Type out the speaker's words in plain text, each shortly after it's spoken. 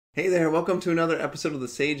Hey there, welcome to another episode of the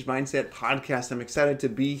Sage Mindset Podcast. I'm excited to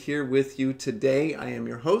be here with you today. I am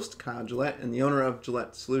your host, Kyle Gillette, and the owner of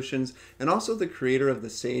Gillette Solutions, and also the creator of the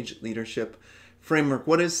Sage Leadership Framework.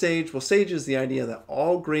 What is Sage? Well, Sage is the idea that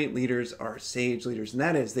all great leaders are Sage leaders, and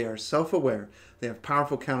that is they are self-aware, they have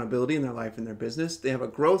powerful accountability in their life and their business, they have a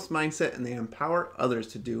growth mindset, and they empower others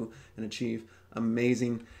to do and achieve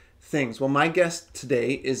amazing things. Well, my guest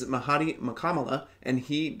today is Mahati Mukkamala, and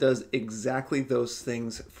he does exactly those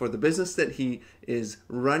things for the business that he is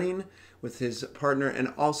running with his partner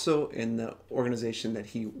and also in the organization that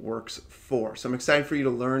he works for. So I'm excited for you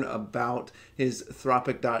to learn about his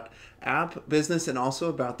thropic.app business and also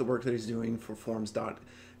about the work that he's doing for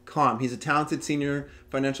forms.com. He's a talented senior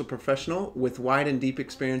financial professional with wide and deep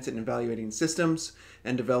experience in evaluating systems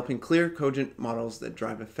and developing clear, cogent models that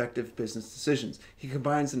drive effective business decisions. He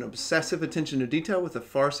combines an obsessive attention to detail with a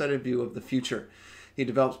far-sighted view of the future. He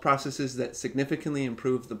develops processes that significantly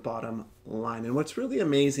improve the bottom line. And what's really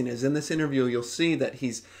amazing is in this interview, you'll see that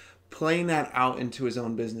he's playing that out into his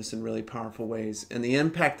own business in really powerful ways. And the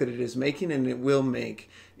impact that it is making and it will make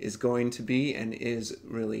is going to be and is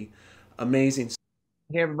really amazing.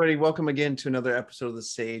 Hey, everybody, welcome again to another episode of the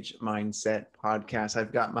Sage Mindset Podcast.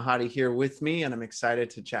 I've got Mahati here with me, and I'm excited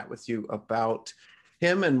to chat with you about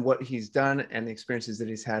him and what he's done and the experiences that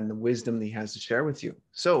he's had and the wisdom that he has to share with you.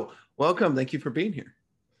 So, welcome. Thank you for being here.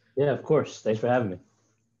 Yeah, of course. Thanks for having me.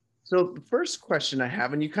 So, the first question I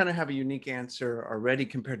have, and you kind of have a unique answer already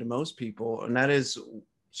compared to most people, and that is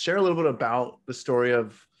share a little bit about the story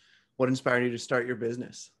of what inspired you to start your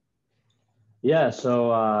business. Yeah, so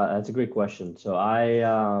that's a great question. So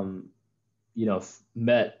I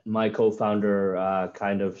met my co-founder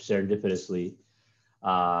kind of serendipitously.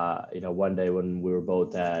 One day when we were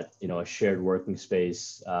both at a shared working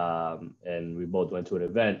space, and we both went to an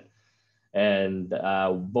event, and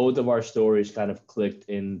both of our stories kind of clicked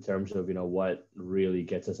in terms of what really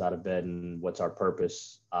gets us out of bed and what's our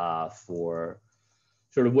purpose for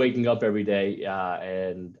sort of waking up every day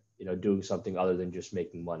and doing something other than just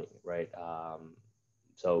making money, right?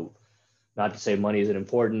 So not to say money isn't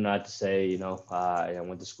important, not to say I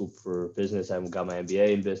went to school for business, I got my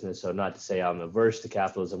MBA in business, so not to say I'm averse to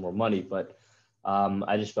capitalism or money, but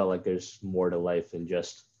I just felt like there's more to life than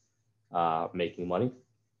just making money.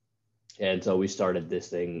 And so we started this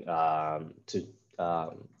thing to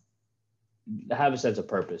have a sense of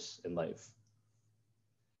purpose in life.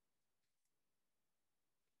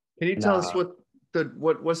 Can you And tell us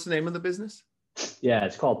what's the name of the business? yeah,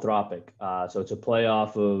 it's called Thropic. So it's a play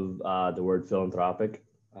off of the word philanthropic.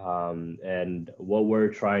 And what we're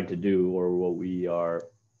trying to do, or what we are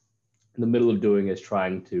in the middle of doing, is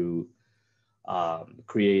trying to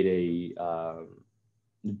create a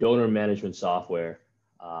donor management software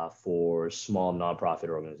for small nonprofit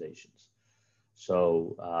organizations.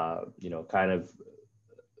 So, kind of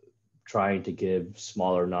trying to give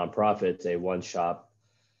smaller nonprofits a one-stop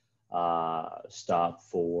stop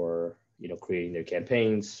for creating their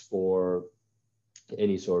campaigns for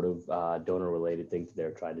any sort of donor-related things that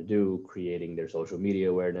they're trying to do, creating their social media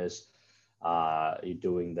awareness,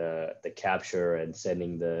 doing the capture and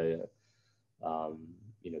sending the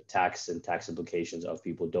tax and tax implications of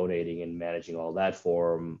people donating and managing all that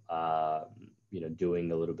for them,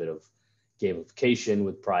 doing a little bit of gamification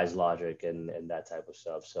with prize logic and that type of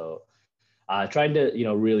stuff. So trying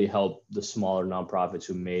to really help the smaller nonprofits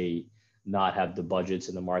who may not have the budgets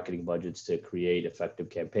and the marketing budgets to create effective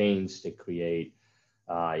campaigns, to create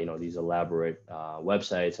these elaborate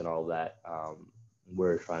websites and all of that.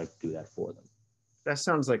 We're trying to do that for them. That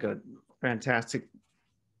sounds like a fantastic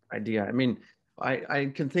idea. I mean,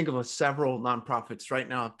 I can think of several nonprofits right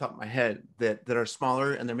now off the top of my head that are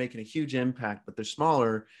smaller and they're making a huge impact, but they're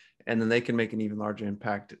smaller and then they can make an even larger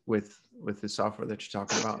impact with the software that you're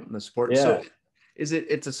talking about and the support. Yeah. So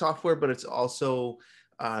it's a software, but it's also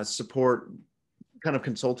support, kind of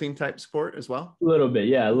consulting type support as well? A little bit,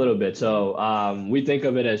 yeah, a little bit. So we think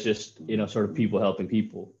of it as just, sort of people helping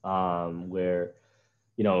people, where,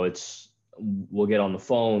 we'll get on the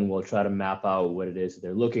phone, we'll try to map out what it is that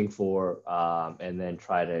they're looking for, and then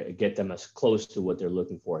try to get them as close to what they're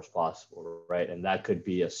looking for as possible, right? And that could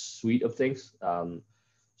be a suite of things.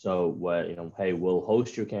 So what, hey, we'll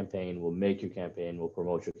host your campaign, we'll make your campaign, we'll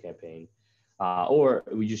promote your campaign, or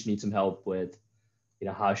we just need some help with,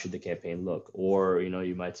 how should the campaign look? Or,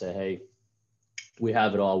 you might say, hey, we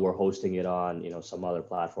have it all, we're hosting it on, some other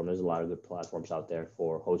platform. There's a lot of good platforms out there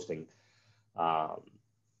for hosting,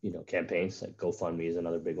 campaigns. Like GoFundMe is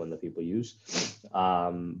another big one that people use.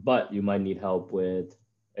 But you might need help with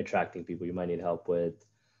attracting people. You might need help with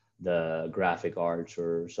the graphic arts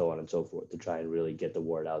or so on and so forth to try and really get the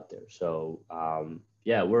word out there. So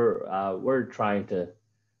yeah, we're trying to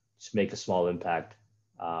just make a small impact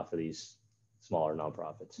for these smaller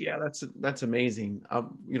nonprofits. Yeah, that's amazing.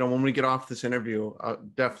 When we get off this interview, I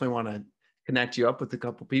definitely want to connect you up with a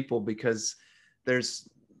couple people because there's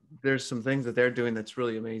there's some things that they're doing that's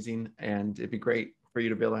really amazing, and it'd be great for you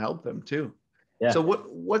to be able to help them too. So Yeah.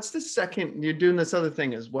 what's the second? You're doing this other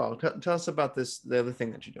thing as well. Tell us about the other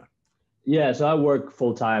thing that you're doing. Yeah, so I work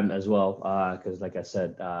full time as well because, like I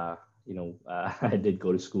said, I did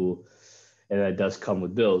go to school, and that does come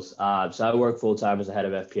with bills. So I work full time as a head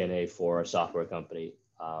of FP&A for a software company,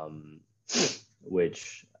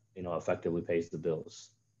 which effectively pays the bills.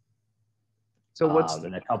 So what's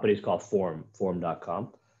And that company is called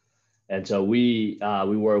Form.com. And so we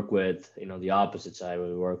work with the opposite side.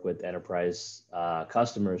 We work with enterprise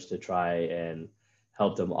customers to try and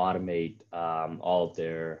help them automate all of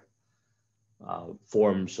their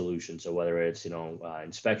form solutions. So whether it's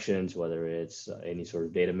inspections, whether it's any sort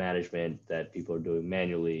of data management that people are doing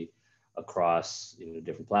manually across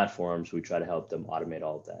different platforms, we try to help them automate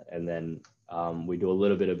all of that. And then we do a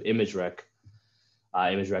little bit of image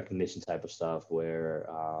recognition type of stuff where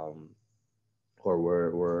or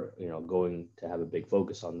we're going to have a big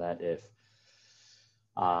focus on that if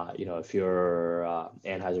you're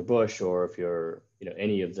Anheuser-Busch, or if you're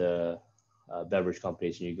any of the beverage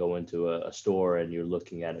companies, and you go into a store and you're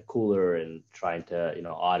looking at a cooler and trying to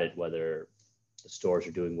audit whether the stores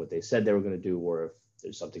are doing what they said they were going to do, or if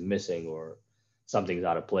there's something missing or something's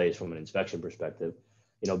out of place from an inspection perspective,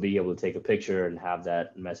 being able to take a picture and have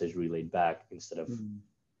that message relayed back instead of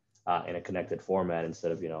in a connected format,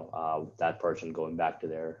 instead of that person going back to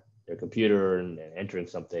their computer and entering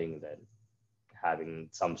something, then having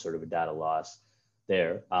some sort of a data loss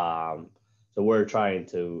there. So we're trying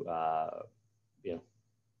to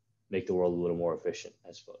make the world a little more efficient,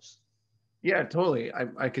 I suppose. Yeah, totally.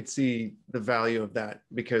 I could see the value of that,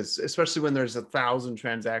 because especially when there's 1,000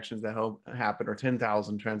 transactions that happen, or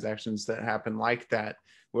 10,000 transactions that happen like that,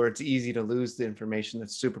 where it's easy to lose the information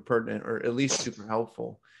that's super pertinent, or at least super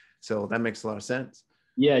helpful. So that makes a lot of sense.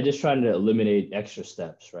 Yeah, just trying to eliminate extra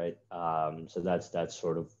steps, right? So that's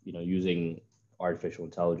sort of using artificial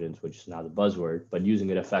intelligence, which is now the buzzword, but using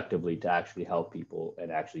it effectively to actually help people and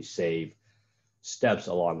actually save steps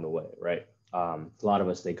along the way, right? A lot of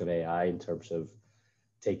us think of AI in terms of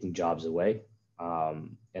taking jobs away.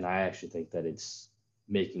 And I actually think that it's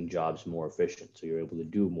making jobs more efficient. So you're able to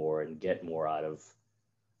do more and get more out of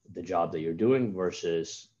the job that you're doing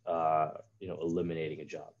versus, eliminating a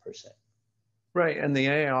job per se. Right. And the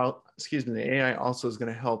AI also is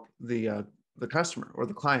going to help the customer or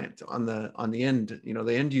the client on the end.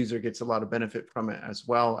 The end user gets a lot of benefit from it, as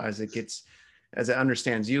well as as it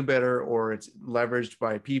understands you better, or it's leveraged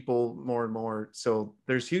by people more and more. So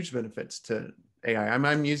there's huge benefits to AI.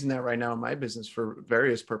 I'm using that right now in my business for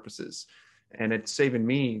various purposes, and it's saving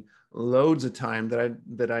me loads of time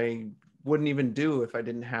that I wouldn't even do if I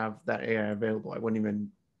didn't have that AI available. I wouldn't even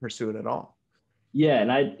pursue it at all. Yeah,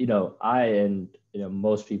 and I and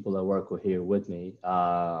most people that work with me,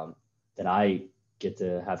 that I get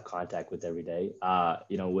to have contact with every day,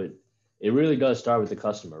 it really does start with the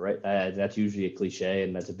customer, right? That's usually a cliche,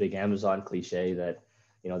 and that's a big Amazon cliche that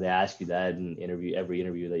they ask you that in every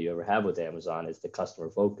interview that you ever have with Amazon, is the customer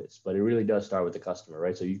focus. But it really does start with the customer,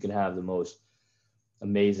 right? So you can have the most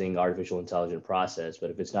amazing artificial intelligence process,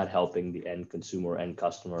 but if it's not helping the end consumer, end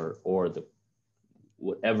customer, or the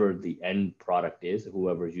whatever the end product is,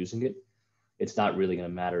 whoever is using it, it's not really going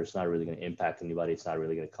to matter. It's not really going to impact anybody. It's not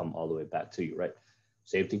really going to come all the way back to you, right?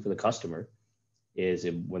 Same thing for the customer, is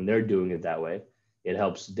when they're doing it that way, it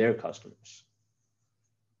helps their customers,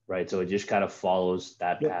 right? So it just kind of follows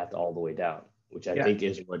that path all the way down, which I think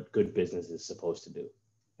is what good business is supposed to do.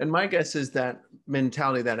 And my guess is that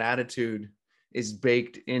mentality, that attitude, is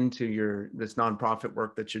baked into this nonprofit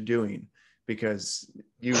work that you're doing, because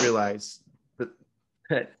you realize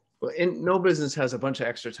that no business has a bunch of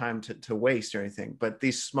extra time to waste or anything, but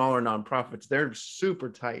these smaller nonprofits, they're super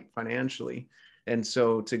tight financially. And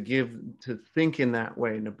so to think in that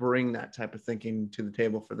way and to bring that type of thinking to the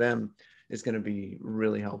table for them is going to be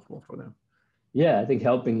really helpful for them. Yeah, I think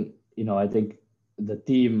helping, I think the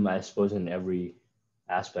theme, I suppose, in every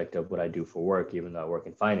aspect of what I do for work, even though I work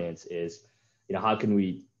in finance, is, how can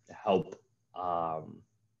we help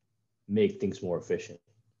make things more efficient,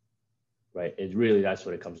 right? It really, that's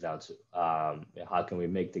what it comes down to. How can we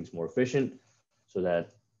make things more efficient so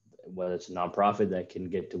that whether it's a nonprofit that can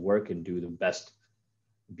get to work and be the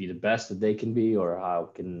best that they can be, or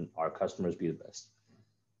how can our customers be the best,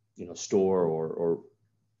 store or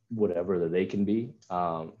whatever that they can be.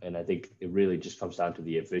 And I think it really just comes down to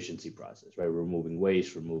the efficiency process, right? Removing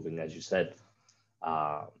waste, removing, as you said,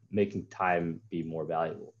 making time be more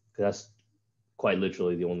valuable, because that's quite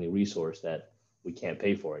literally the only resource that we can't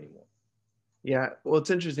pay for anymore. Yeah, well,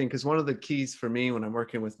 it's interesting because one of the keys for me when I'm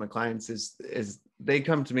working with my clients is they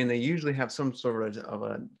come to me and they usually have some sort of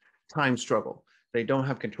a time struggle. They don't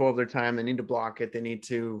have control of their time. They need to block it. They need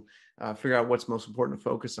to figure out what's most important to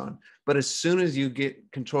focus on. But as soon as you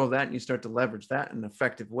get control of that and you start to leverage that in an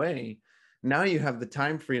effective way, now you have the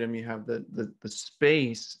time freedom. You have the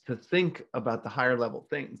space to think about the higher level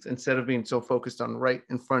things instead of being so focused on right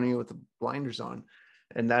in front of you with the blinders on.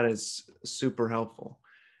 And that is super helpful.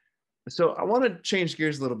 So I want to change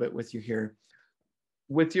gears a little bit with you here.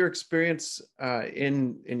 With your experience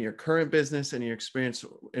in your current business and your experience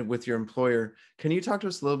with your employer, can you talk to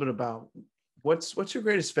us a little bit about what's your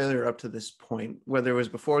greatest failure up to this point, whether it was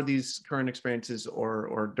before these current experiences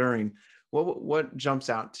or during? What jumps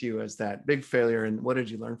out to you as that big failure, and what did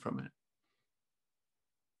you learn from it?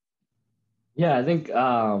 Yeah, I think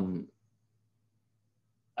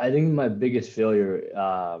my biggest failure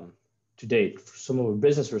to date, from a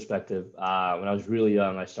business perspective, when I was really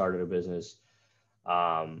young, I started a business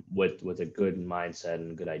with a good mindset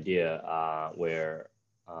and good idea, where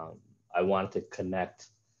I wanted to connect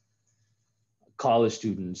college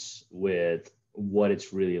students with what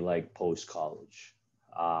it's really like post college.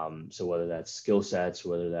 So whether that's skill sets,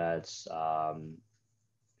 whether that's how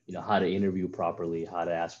to interview properly, how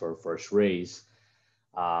to ask for a first raise,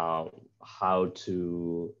 how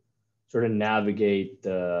to sort of navigate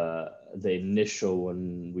the initial,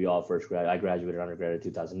 when we all first graduated. I graduated undergrad in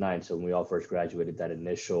 2009. So when we all first graduated, that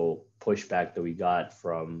initial pushback that we got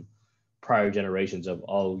from prior generations of,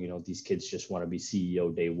 oh, these kids just want to be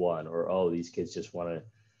CEO day one, or, oh, these kids just want to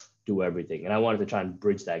do everything. And I wanted to try and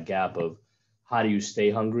bridge that gap of how do you stay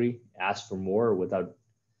hungry, ask for more without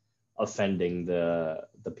offending the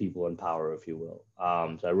people in power, if you will.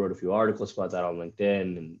 So I wrote a few articles about that on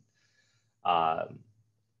LinkedIn, and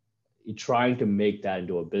trying to make that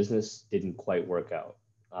into a business didn't quite work out.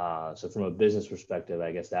 So from a business perspective,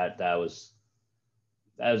 I guess that was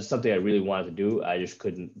something I really wanted to do. I just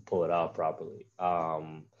couldn't pull it out properly.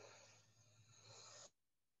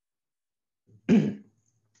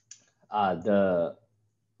 The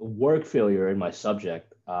work failure in my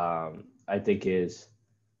subject, I think, is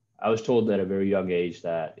I was told at a very young age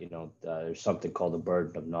that there's something called the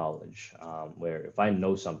burden of knowledge, where if I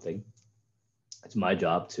know something, it's my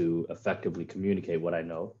job to effectively communicate what I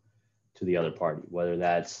know to the other party, whether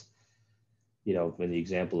that's, in the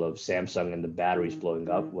example of Samsung and the batteries blowing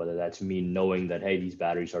up, whether that's me knowing that, hey, these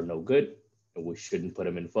batteries are no good and we shouldn't put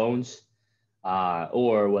them in phones,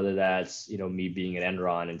 or whether that's, me being at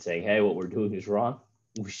Enron and saying, hey, what we're doing is wrong,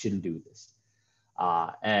 we shouldn't do this.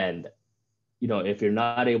 And if you're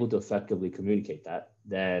not able to effectively communicate that,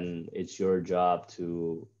 then it's your job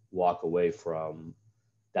to walk away from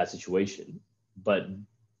that situation. But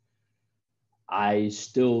I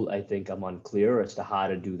think I'm unclear as to how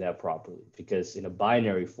to do that properly, because in a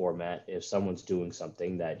binary format, if someone's doing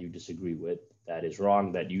something that you disagree with, that is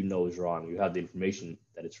wrong, that is wrong, you have the information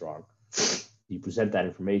that it's wrong, you present that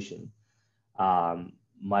information.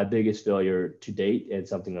 My biggest failure to date, and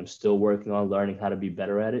something I'm still working on learning how to be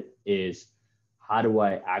better at it, is how do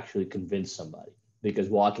I actually convince somebody? Because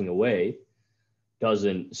walking away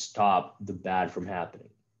doesn't stop the bad from happening.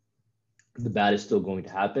 The bad is still going to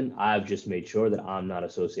happen. I've just made sure that I'm not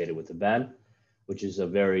associated with the bad, which is a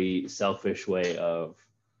very selfish way of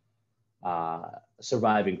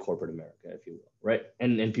surviving corporate America, if you will, right?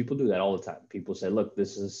 And people do that all the time. People say, look,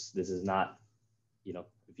 this is not,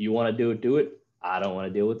 if you want to do it. I don't want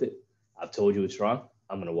to deal with it. I've told you it's wrong.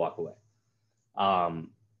 I'm going to walk away.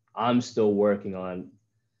 I'm still working on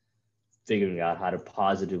figuring out how to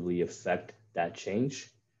positively affect that change,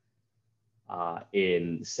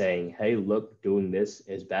 in saying, hey, look, doing this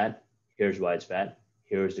is bad. Here's why it's bad.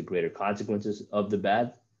 Here's the greater consequences of the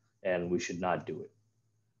bad, and we should not do it.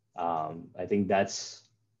 I think that's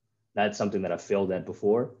something that I've failed at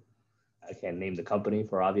before. I can't name the company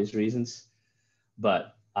for obvious reasons,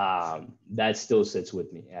 but that still sits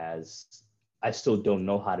with me, as I still don't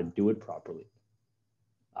know how to do it properly,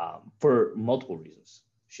 for multiple reasons: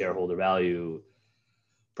 shareholder value,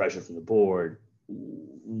 pressure from the board,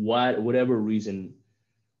 whatever reason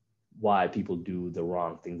why people do the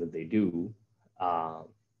wrong thing that they do.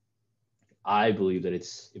 I believe that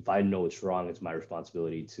if I know it's wrong, it's my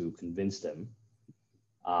responsibility to convince them.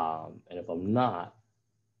 And if I'm not,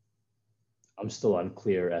 I'm still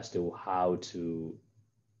unclear as to how to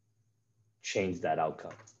change that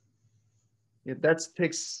outcome. Yeah, that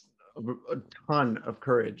takes a ton of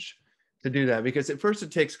courage to do that, because at first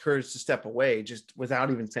it takes courage to step away just without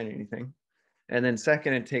even saying anything. And then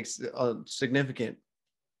second, it takes a significant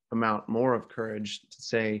amount more of courage to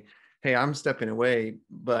say, hey, I'm stepping away,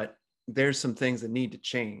 but there's some things that need to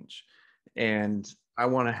change. And I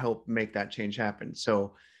want to help make that change happen.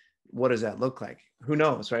 So what does that look like? Who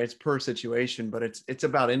knows, right? It's per situation, but it's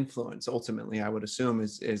about influence ultimately, I would assume,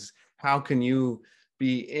 is how can you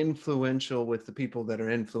be influential with the people that are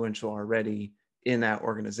influential already in that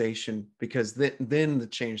organization, because then the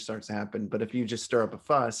change starts to happen. But if you just stir up a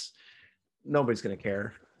fuss, nobody's going to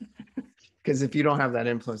care. Because if you don't have that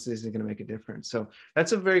influence, it isn't going to make a difference. So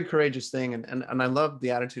that's a very courageous thing. And I love the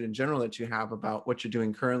attitude in general that you have about what you're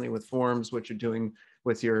doing currently with forums, what you're doing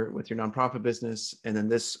with your nonprofit business, and then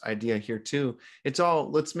this idea here too. It's all,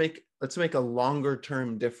 let's make a longer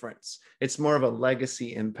term difference. It's more of a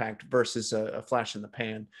legacy impact versus a flash in the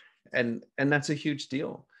pan. And that's a huge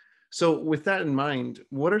deal. So with that in mind,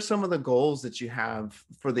 what are some of the goals that you have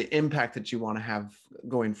for the impact that you want to have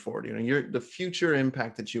going forward? You know, the future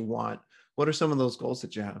impact that you want. What are some of those goals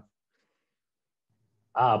that you have?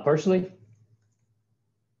 Personally,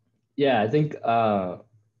 yeah, I think, I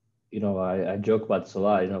joke about this a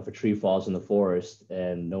lot. If a tree falls in the forest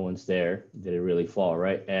and no one's there, did it really fall,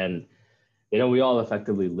 right? And, we all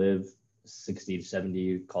effectively live 60 to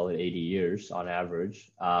 70, call it 80 years on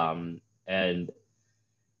average. And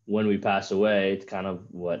when we pass away, it's kind of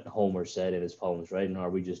what Homer said in his poems, right? And are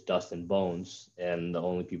we just dust and bones? And the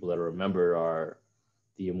only people that are remembered are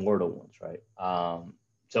the immortal ones, right?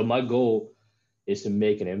 So my goal is to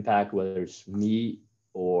make an impact, whether it's me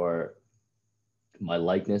or my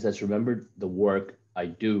likeness that's remembered. The work I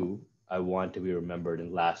do, I want to be remembered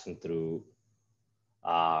and lasting through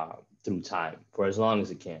time for as long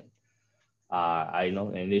as it can. I know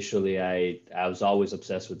initially I was always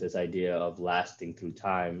obsessed with this idea of lasting through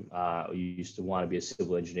time. I used to want to be a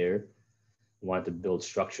civil engineer, wanted to build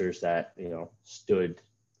structures that stood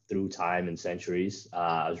through time and centuries.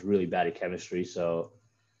 I was really bad at chemistry, so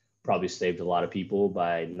probably saved a lot of people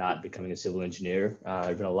by not becoming a civil engineer.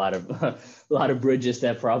 There've been a lot of a lot of bridges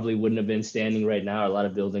that probably wouldn't have been standing right now, or a lot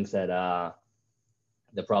of buildings that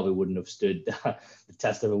probably wouldn't have stood the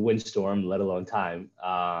test of a windstorm, let alone time.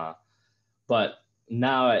 But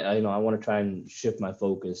now I want to try and shift my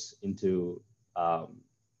focus into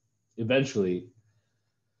eventually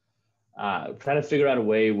trying to figure out a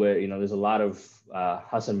way where there's a lot of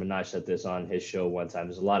Hassan Minaj said this on his show one time.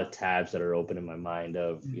 There's a lot of tabs that are open in my mind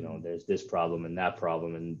of there's this problem and that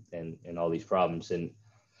problem and all these problems. And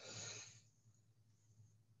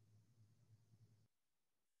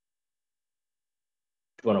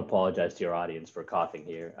I want to apologize to your audience for coughing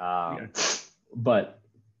here, but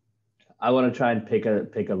I want to try and pick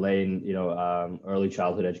a lane. Early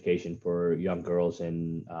childhood education for young girls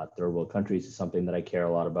in third world countries is something that I care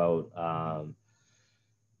a lot about.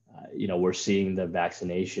 We're seeing the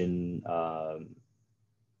vaccination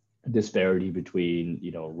disparity between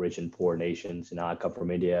rich and poor nations. I come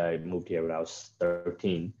from India. I moved here when I was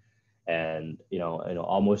 13, and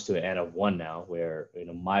almost to an N of 1 now, where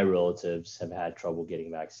my relatives have had trouble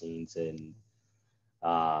getting vaccines, and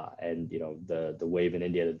the wave in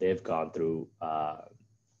India that they've gone through.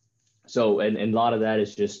 So a lot of that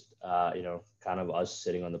is just kind of us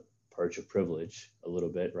sitting on the perch of privilege a little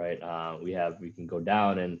bit, right? We can go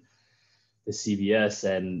down and the CVS,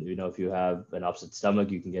 and if you have an upset stomach,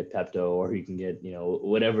 you can get Pepto, or you can get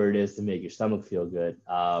whatever it is to make your stomach feel good.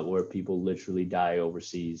 Where people literally die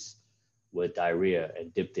overseas with diarrhea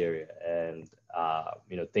and diphtheria and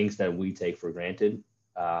things that we take for granted,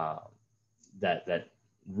 that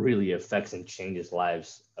really affects and changes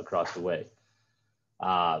lives across the way.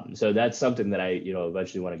 So that's something that I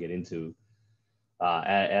eventually want to get into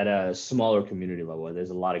at a smaller community level. There's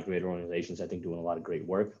a lot of great organizations, I think, doing a lot of great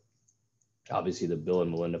work. Obviously, the Bill and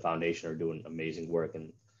Melinda Foundation are doing amazing work,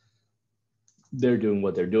 and they're doing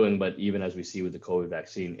what they're doing. But even as we see with the COVID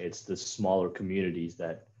vaccine, it's the smaller communities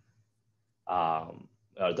that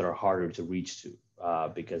are harder to reach to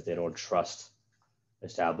because they don't trust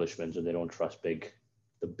establishments, or they don't trust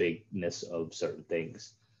the bigness of certain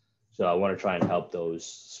things. So I want to try and help those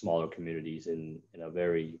smaller communities in a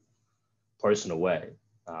very personal way,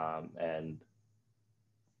 and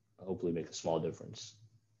hopefully make a small difference.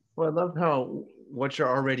 Well, I love how what you're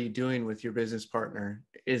already doing with your business partner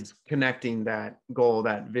is connecting that goal,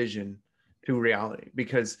 that vision to reality,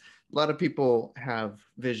 because a lot of people have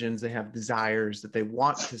visions, they have desires that they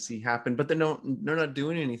want to see happen, but they're not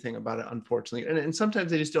doing anything about it, unfortunately. And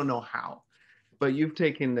sometimes they just don't know how. But you've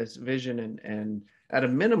taken this vision and at a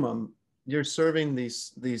minimum, you're serving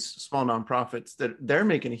these small nonprofits that they're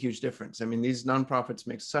making a huge difference. I mean, these nonprofits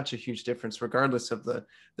make such a huge difference, regardless of the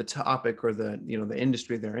topic or the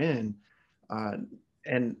industry they're in,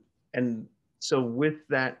 and So with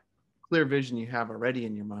that clear vision you have already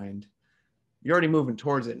in your mind, you're already moving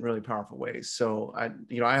towards it in really powerful ways. So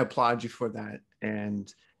I applaud you for that.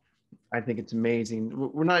 And I think it's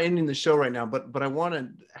amazing. We're not ending the show right now, but I want to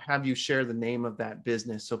have you share the name of that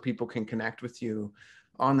business so people can connect with you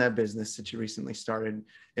on that business that you recently started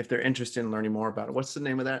if they're interested in learning more about it. What's the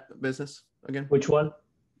name of that business again? Which one?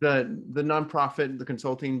 The nonprofit, the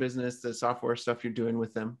consulting business, the software stuff you're doing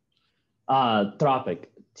with them. Thropic,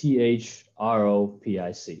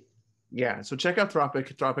 Thropic. Yeah. So check out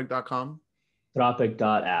thropic.com.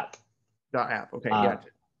 Thropic.app. .app. Okay. Uh, Yeah.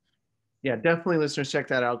 Yeah, definitely listeners check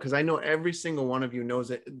that out because I know every single one of you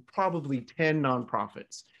knows it. Probably 10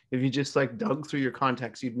 nonprofits. If you just like dug through your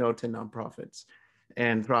contacts, you'd know 10 nonprofits.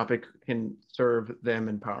 And Thropic can serve them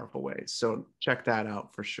in powerful ways. So check that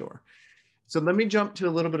out for sure. So let me jump to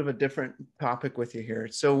a little bit of a different topic with you here.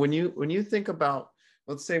 So when you think about,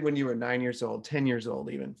 let's say when you were 9 years old, 10 years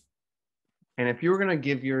old even, and if you were going to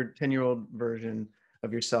give your 10-year-old version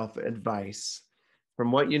of yourself advice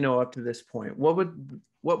from what you know up to this point, what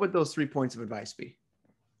would those 3 points of advice be?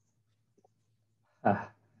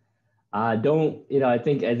 don't I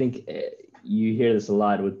think you hear this a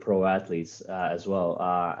lot with pro athletes as well.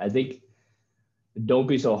 I think don't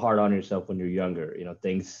be so hard on yourself when you're younger.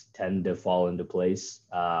 Things tend to fall into place.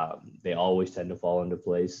 They always tend to fall into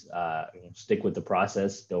place. Stick with the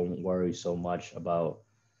process. Don't worry so much about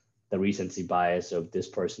the recency bias of this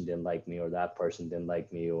person didn't like me or that person didn't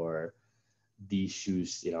like me or these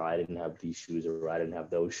shoes, I didn't have these shoes or I didn't have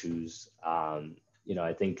those shoes.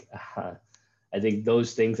 I think I think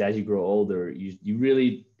those things as you grow older, you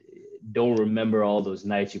really don't remember all those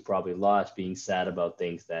nights you probably lost being sad about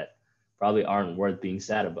things that probably aren't worth being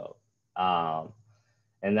sad about. Um,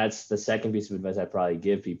 and that's the second piece of advice I probably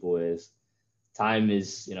give people is time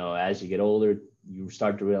is, as you get older, you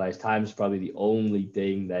start to realize time is probably the only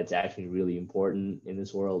thing that's actually really important in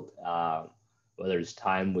this world. Whether it's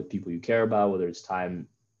time with people you care about, whether it's time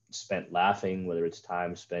spent laughing, whether it's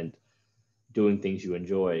time spent doing things you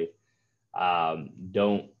enjoy,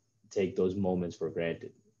 don't take those moments for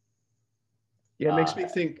granted. Yeah, it makes Uh, me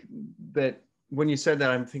think that when you said that,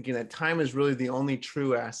 I'm thinking that time is really the only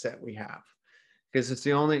true asset we have because it's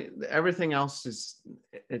the only, everything else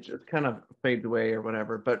it just kind of fades away or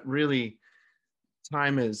whatever. But really,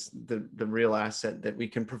 time is the real asset that we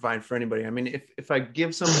can provide for anybody. I mean, if I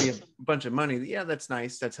give somebody a bunch of money, yeah, that's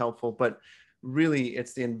nice, that's helpful, but really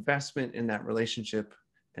it's the investment in that relationship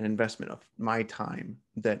and investment of my time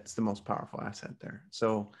that's the most powerful asset there.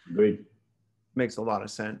 So Great. makes a lot of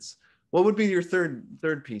sense. What would be your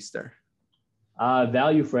third piece there?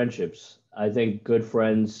 Value friendships. I think good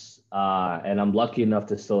friends, and I'm lucky enough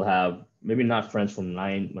to still have maybe not friends from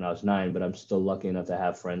when I was 9, but I'm still lucky enough to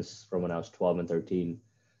have friends from when I was 12 and 13.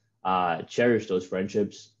 Cherish those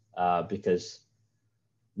friendships because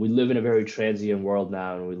we live in a very transient world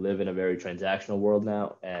now, and we live in a very transactional world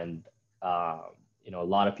now, and uh, a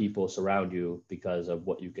lot of people surround you because of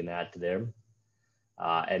what you can add to them.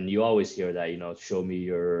 And you always hear that, show me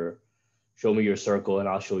your circle and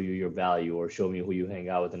I'll show you your value, or show me who you hang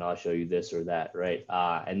out with and I'll show you this or that, right?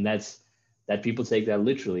 And that people take that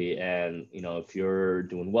literally. And if you're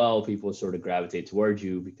doing well, people sort of gravitate towards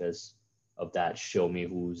you because of that show me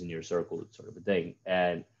who's in your circle sort of a thing.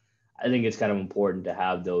 And I think it's kind of important to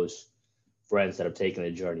have those friends that have taken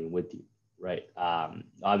the journey with you, right?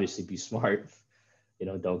 Obviously be smart,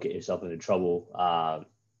 don't get yourself into trouble.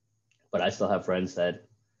 But I still have friends that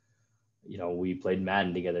we played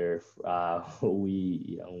Madden together.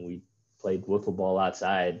 We played wiffle ball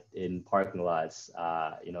outside in parking lots,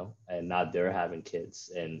 and now they're having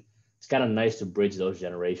kids. And it's kind of nice to bridge those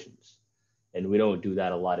generations. And we don't do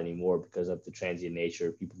that a lot anymore because of the transient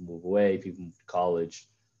nature. People move away, people move to college,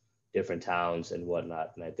 different towns and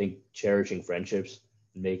whatnot. And I think cherishing friendships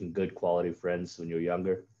and making good quality friends when you're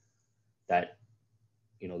younger, that,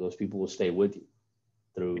 those people will stay with you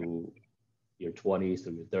through your 20s,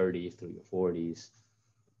 through your 30s, through your 40s.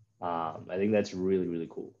 I think that's really, really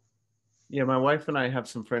cool. Yeah, my wife and I have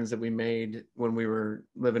some friends that we made when we were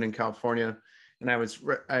living in California, and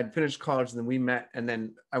I had finished college, and then we met, and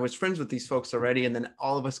then I was friends with these folks already, and then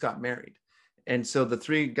all of us got married, and so the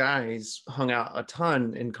three guys hung out a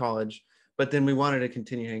ton in college, but then we wanted to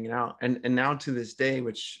continue hanging out, and now to this day,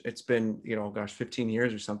 which it's been gosh, 15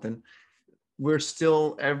 years or something, we're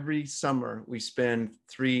still every summer we spend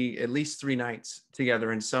at least 3 nights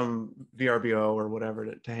together in some VRBO or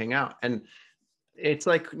whatever to hang out, and it's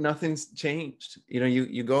like nothing's changed.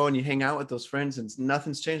 You go and you hang out with those friends and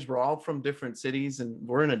nothing's changed. We're all from different cities and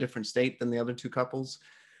we're in a different state than the other two couples,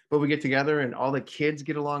 but we get together and all the kids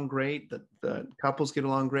get along great. The couples get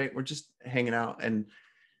along great. We're just hanging out. And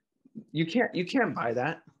You can't buy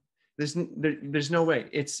that. There's no way.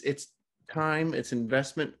 It's time, it's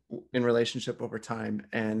investment in relationship over time,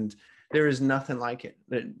 and there is nothing like it.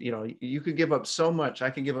 That, you know, you could give up so much. I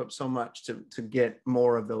can give up so much to get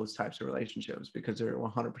more of those types of relationships because they're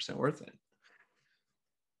 100% worth it.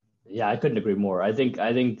 Yeah, I couldn't agree more. I think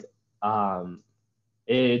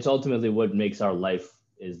it's ultimately what makes our life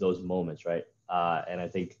is those moments, right? And I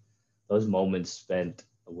think those moments spent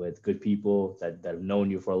with good people that have known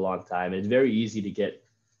you for a long time. It's very easy to get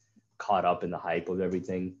caught up in the hype of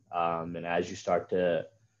everything. And as you start to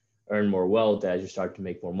earn more wealth, as you start to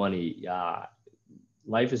make more money,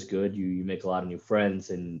 life is good. You make a lot of new friends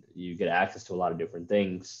and you get access to a lot of different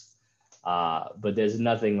things. But there's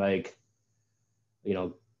nothing like, you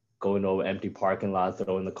know, going to an empty parking lot,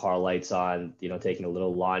 throwing the car lights on, you know, taking a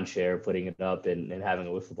little lawn chair, putting it up, and having a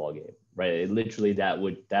wiffle ball game, right? It literally that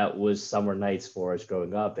was summer nights for us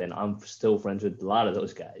growing up, and I'm still friends with a lot of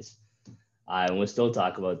those guys. And we'll still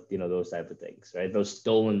talk about, you know, those type of things, right? Those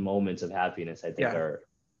stolen moments of happiness, I think, Yeah. are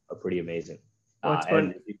pretty amazing. Well, it's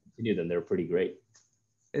And fun. if you continue them, they're pretty great.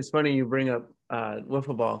 It's funny you bring up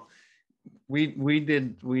wiffle ball. We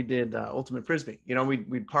did ultimate frisbee. You know,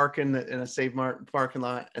 we'd park in a Save Mart parking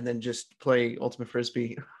lot and then just play ultimate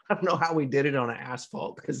frisbee. I don't know how we did it on an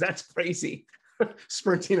asphalt because that's crazy,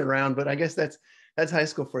 sprinting around. But I guess that's high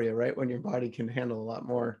school for you, right? When your body can handle a lot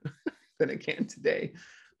more than it can today.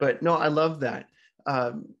 But no, I love that.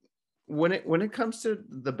 When it comes to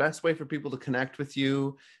the best way for people to connect with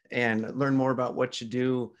you and learn more about what you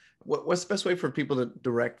do, what's the best way for people to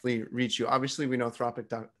directly reach you? Obviously, we know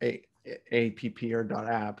thropic.app or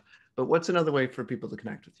 .app, but what's another way for people to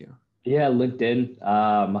connect with you? Yeah, LinkedIn,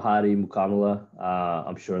 Mahati, Mukkamala.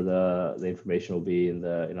 I'm sure the information will be in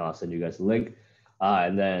the, you know, I'll send you guys a link.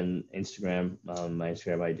 And then Instagram, my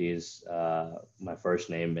Instagram ID is my first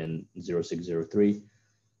name and 0603.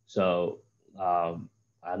 So I'm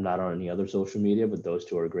not on any other social media, but those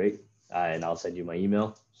two are great. And I'll send you my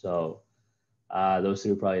email. So those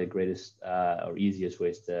two are probably the greatest or easiest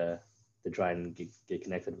ways to try and get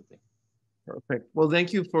connected with me. Perfect. Well,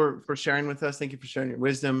 thank you for sharing with us. Thank you for sharing your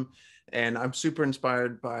wisdom. And I'm super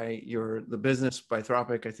inspired by the business by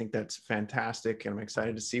Thropic. I think that's fantastic. And I'm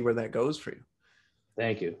excited to see where that goes for you.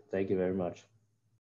 Thank you. Thank you very much.